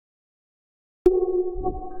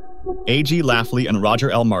A.G. Lafley and Roger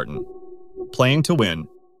L. Martin. Playing to Win: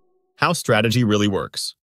 How Strategy Really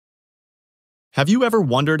Works. Have you ever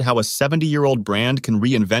wondered how a 70-year-old brand can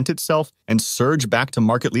reinvent itself and surge back to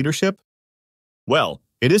market leadership? Well,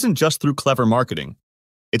 it isn't just through clever marketing.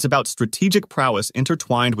 It's about strategic prowess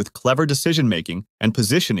intertwined with clever decision-making and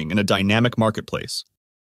positioning in a dynamic marketplace.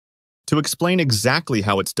 To explain exactly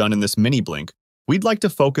how it's done in this mini-blink, we'd like to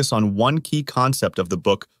focus on one key concept of the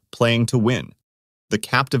book, Playing to Win, the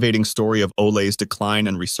captivating story of Olay's decline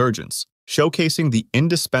and resurgence, showcasing the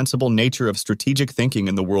indispensable nature of strategic thinking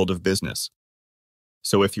in the world of business.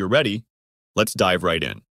 So if you're ready, let's dive right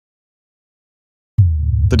in.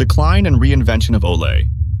 The decline and reinvention of Olay.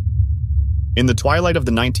 In the twilight of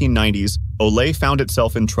the 1990s, Olay found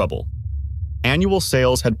itself in trouble. Annual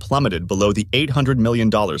sales had plummeted below the $800 million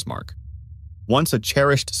mark. Once a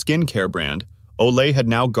cherished skincare brand, Olay had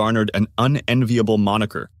now garnered an unenviable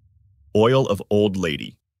moniker, Oil of Old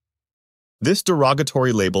Lady. This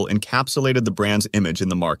derogatory label encapsulated the brand's image in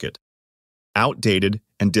the market: outdated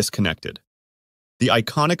and disconnected. The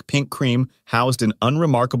iconic pink cream, housed in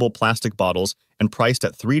unremarkable plastic bottles and priced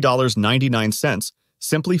at $3.99,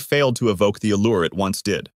 simply failed to evoke the allure it once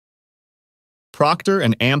did. Procter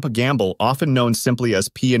and Gamble, often known simply as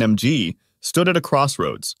P&G, stood at a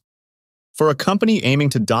crossroads. For a company aiming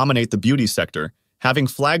to dominate the beauty sector, having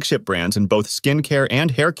flagship brands in both skincare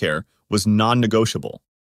and haircare was non-negotiable.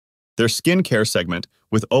 Their skincare segment,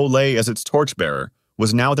 with Olay as its torchbearer,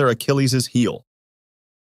 was now their Achilles' heel.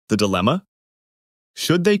 The dilemma?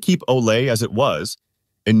 Should they keep Olay as it was,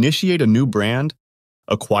 initiate a new brand,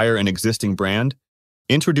 acquire an existing brand,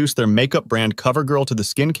 introduce their makeup brand CoverGirl to the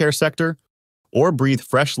skincare sector, or breathe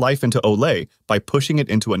fresh life into Olay by pushing it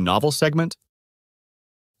into a novel segment?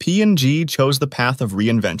 P&G chose the path of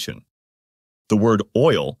reinvention. The word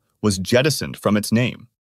oil was jettisoned from its name.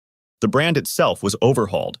 The brand itself was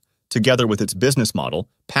overhauled, together with its business model,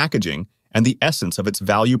 packaging, and the essence of its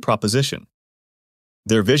value proposition.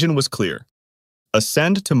 Their vision was clear: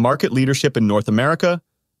 ascend to market leadership in North America,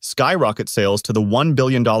 skyrocket sales to the $1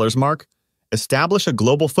 billion mark, establish a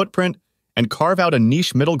global footprint, and carve out a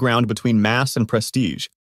niche middle ground between mass and prestige,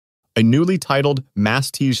 a newly titled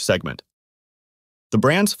Masstige segment. The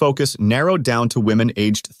brand's focus narrowed down to women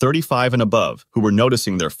aged 35 and above who were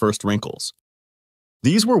noticing their first wrinkles.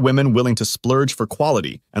 These were women willing to splurge for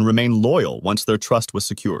quality and remain loyal once their trust was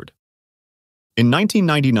secured. In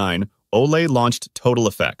 1999, Olay launched Total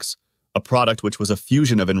Effects, a product which was a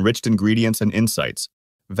fusion of enriched ingredients and insights,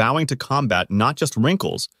 vowing to combat not just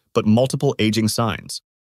wrinkles, but multiple aging signs.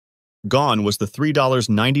 Gone was the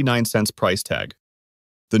 $3.99 price tag.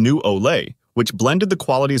 The new Olay, which blended the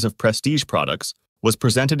qualities of prestige products, was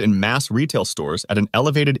presented in mass retail stores at an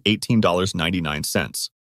elevated $18.99.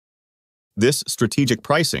 This strategic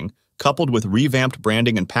pricing, coupled with revamped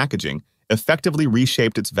branding and packaging, effectively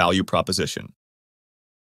reshaped its value proposition.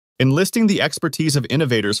 Enlisting the expertise of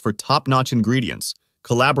innovators for top-notch ingredients,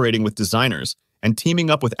 collaborating with designers, and teaming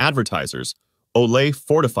up with advertisers, Olay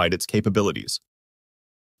fortified its capabilities.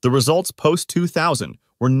 The results post-2000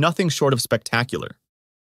 were nothing short of spectacular.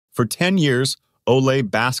 For 10 years, Olay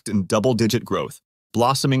basked in double-digit growth,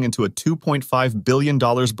 blossoming into a $2.5 billion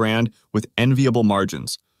brand with enviable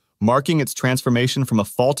margins, marking its transformation from a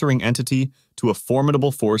faltering entity to a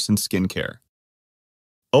formidable force in skincare.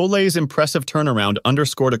 Olay's impressive turnaround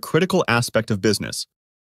underscored a critical aspect of business: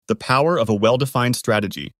 the power of a well-defined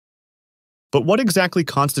strategy. But what exactly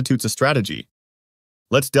constitutes a strategy?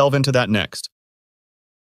 Let's delve into that next.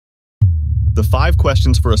 The 5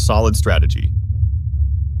 questions for a solid strategy.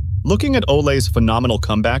 Looking at Olay's phenomenal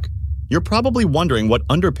comeback, you're probably wondering what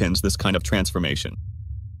underpins this kind of transformation.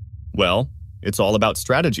 Well, it's all about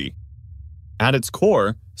strategy. At its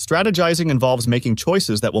core, strategizing involves making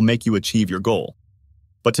choices that will make you achieve your goal.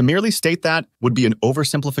 But to merely state that would be an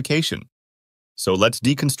oversimplification. So let's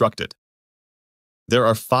deconstruct it. There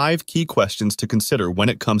are 5 key questions to consider when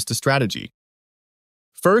it comes to strategy.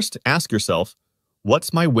 First, ask yourself,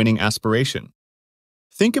 what's my winning aspiration?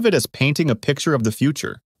 Think of it as painting a picture of the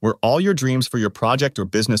future, where all your dreams for your project or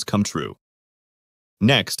business come true.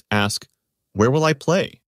 Next, ask, where will I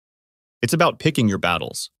play? It's about picking your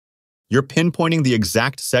battles. You're pinpointing the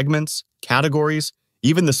exact segments, categories,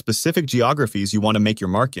 even the specific geographies you want to make your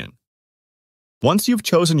mark in. Once you've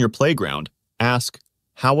chosen your playground, ask,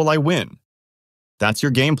 how will I win? That's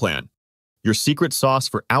your game plan, your secret sauce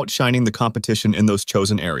for outshining the competition in those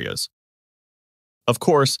chosen areas. Of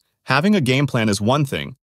course, having a game plan is one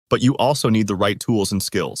thing, but you also need the right tools and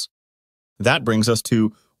skills. That brings us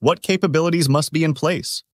to what capabilities must be in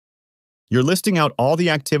place. You're listing out all the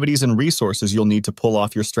activities and resources you'll need to pull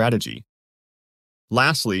off your strategy.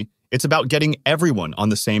 Lastly, It's about getting everyone on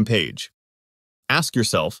the same page. Ask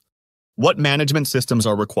yourself, what management systems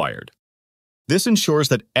are required? This ensures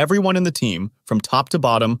that everyone in the team, from top to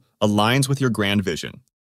bottom, aligns with your grand vision.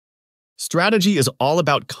 Strategy is all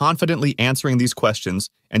about confidently answering these questions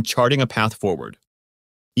and charting a path forward.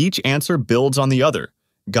 Each answer builds on the other,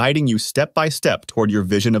 guiding you step by step toward your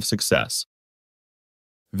vision of success.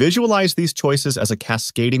 Visualize these choices as a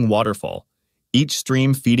cascading waterfall, each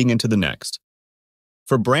stream feeding into the next.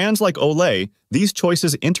 For brands like Olay, these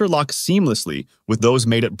choices interlock seamlessly with those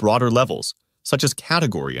made at broader levels, such as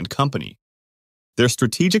category and company. Their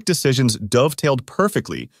strategic decisions dovetailed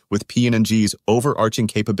perfectly with P&G's overarching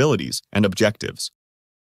capabilities and objectives.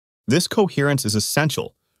 This coherence is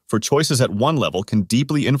essential, for choices at one level can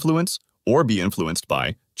deeply influence or be influenced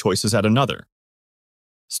by choices at another.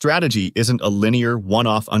 Strategy isn't a linear,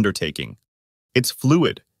 one-off undertaking. It's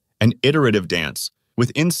fluid, an iterative dance,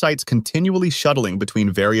 with insights continually shuttling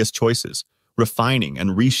between various choices, refining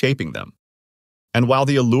and reshaping them. And while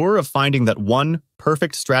the allure of finding that one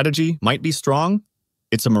perfect strategy might be strong,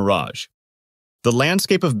 it's a mirage. The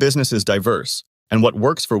landscape of business is diverse, and what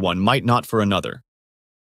works for one might not for another.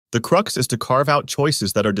 The crux is to carve out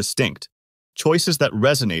choices that are distinct, choices that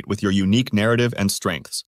resonate with your unique narrative and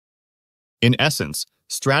strengths. In essence,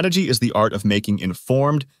 strategy is the art of making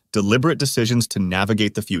informed, deliberate decisions to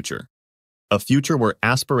navigate the future, a future where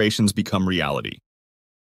aspirations become reality.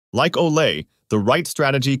 Like Olay, the right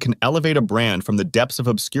strategy can elevate a brand from the depths of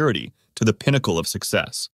obscurity to the pinnacle of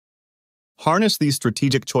success. Harness these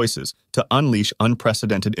strategic choices to unleash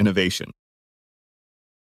unprecedented innovation.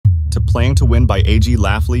 To Playing to Win by A.G.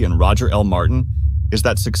 Lafley and Roger L. Martin is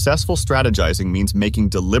that successful strategizing means making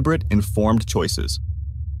deliberate, informed choices.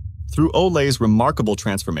 Through Olay's remarkable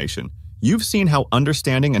transformation, you've seen how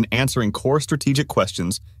understanding and answering core strategic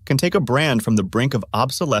questions can take a brand from the brink of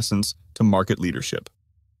obsolescence to market leadership.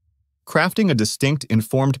 Crafting a distinct,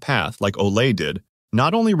 informed path like Olay did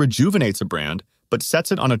not only rejuvenates a brand, but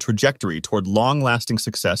sets it on a trajectory toward long-lasting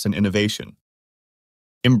success and innovation.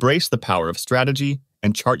 Embrace the power of strategy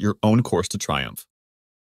and chart your own course to triumph.